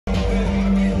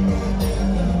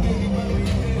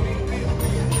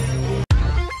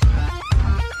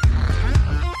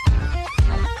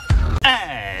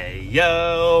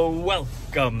Yo,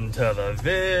 welcome to the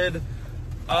vid.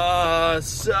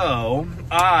 So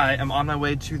I am on my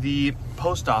way to the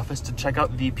post office to check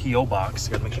out the P.O. box.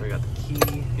 Gotta make sure I got the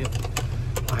key. Yep.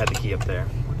 I had the key up there.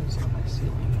 What is on my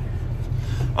ceiling?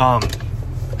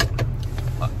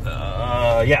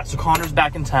 Yeah, so Connor's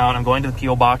back in town. I'm going to the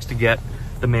P.O. box to get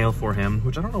the mail for him,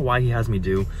 which I don't know why he has me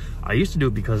do. I used to do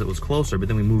it because it was closer, but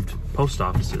then we moved post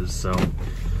offices, so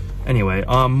anyway,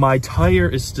 my tire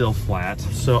is still flat,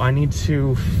 so I need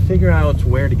to figure out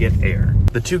where to get air.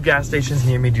 The two gas stations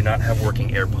near me do not have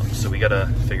working air pumps, so we gotta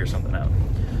figure something out.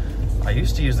 I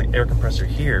used to use the air compressor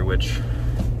here, which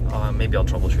maybe I'll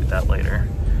troubleshoot that later.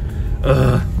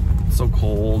 It's so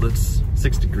cold. It's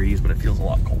 6 degrees, but it feels a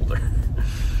lot colder.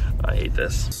 I hate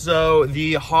this. So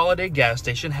the Holiday gas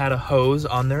station had a hose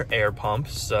on their air pump,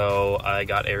 so I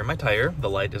got air in my tire. The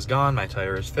light is gone, my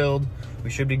tire is filled. We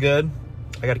should be good.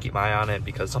 I gotta keep my eye on it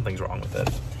because something's wrong with it.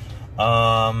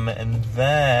 And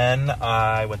then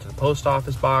I went to the post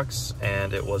office box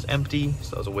and it was empty,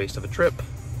 so it was a waste of a trip.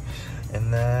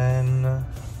 And then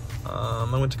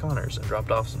I went to Connor's and dropped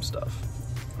off some stuff.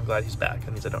 I'm glad he's back.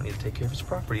 That means I don't need to take care of his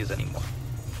properties anymore.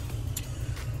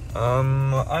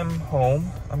 I'm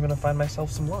home. I'm gonna find myself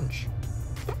some lunch.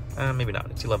 Maybe not,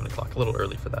 it's 11 o'clock, a little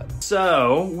early for that.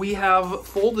 So we have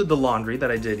folded the laundry that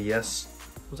I did, was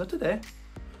that today?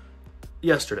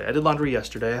 Yesterday. I did laundry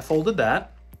yesterday. I folded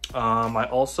that. I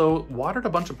also watered a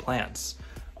bunch of plants.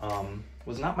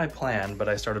 Was not my plan, but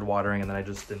I started watering and then I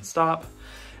just didn't stop.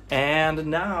 And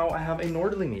now I have a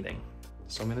Nordly meeting,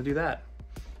 so I'm gonna do that.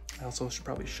 I also should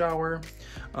probably shower,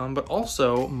 but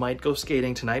also might go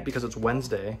skating tonight because it's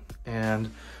Wednesday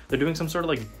and they're doing some sort of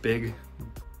like big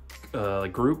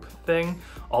group thing.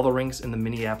 All the rinks in the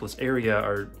Minneapolis area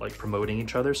are like promoting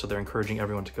each other, so they're encouraging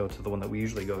everyone to go to the one that we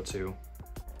usually go to.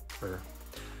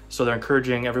 So they're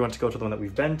encouraging everyone to go to the one that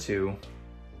we've been to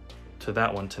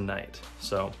that one tonight.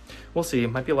 So we'll see.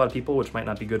 Might be a lot of people, which might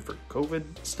not be good for COVID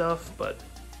stuff, but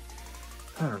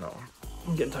I don't know.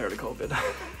 I'm getting tired of COVID.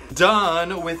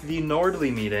 Done with the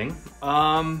Nordly meeting.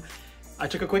 I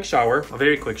took a quick shower, a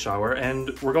very quick shower,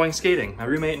 and we're going skating. My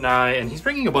roommate and I, and he's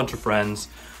bringing a bunch of friends.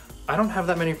 I don't have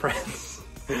that many friends.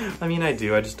 I mean, I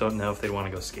do, I just don't know if they'd want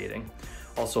to go skating.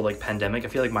 Also, like, pandemic, I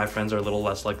feel like my friends are a little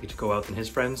less likely to go out than his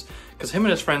friends, because him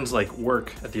and his friends like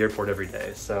work at the airport every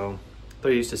day, so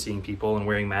they're used to seeing people and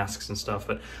wearing masks and stuff,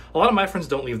 but a lot of my friends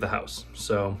don't leave the house,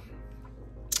 so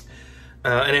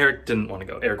and Eric didn't want to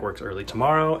go. Eric works early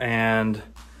tomorrow, and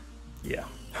yeah.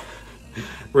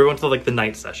 We're going to like the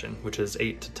night session, which is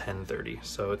 8 to 10:30,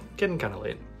 so it's getting kind of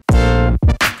late.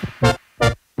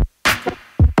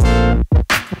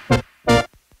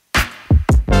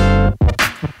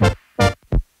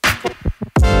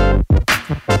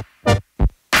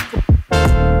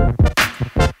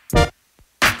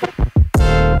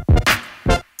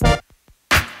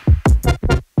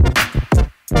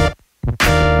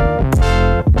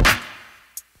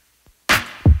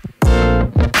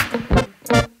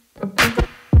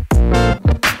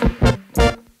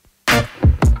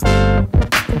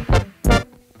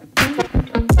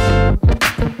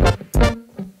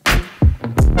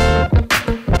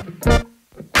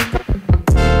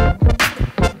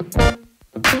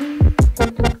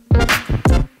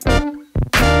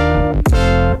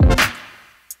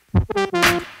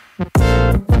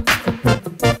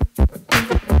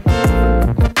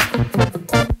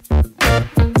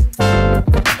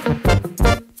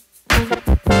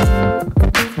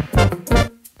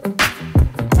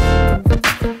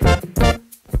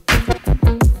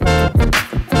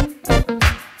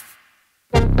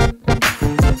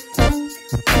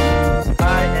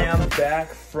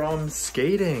 From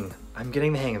skating. I'm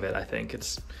getting the hang of it, I think.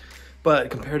 But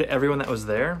compared to everyone that was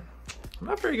there, I'm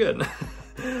not very good.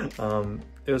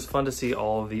 It was fun to see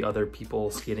all of the other people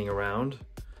skating around.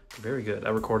 Very good. I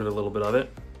recorded a little bit of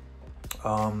it.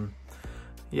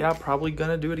 Yeah, probably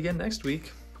gonna do it again next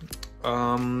week.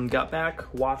 Got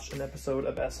back, watched an episode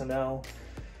of SNL,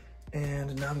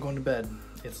 and now I'm going to bed.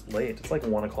 It's late. It's like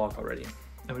 1 o'clock already.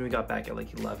 I mean, we got back at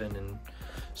like 11, and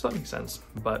so that makes sense.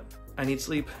 But I need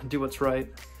sleep, do what's right,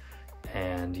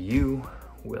 and you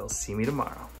will see me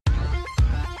tomorrow.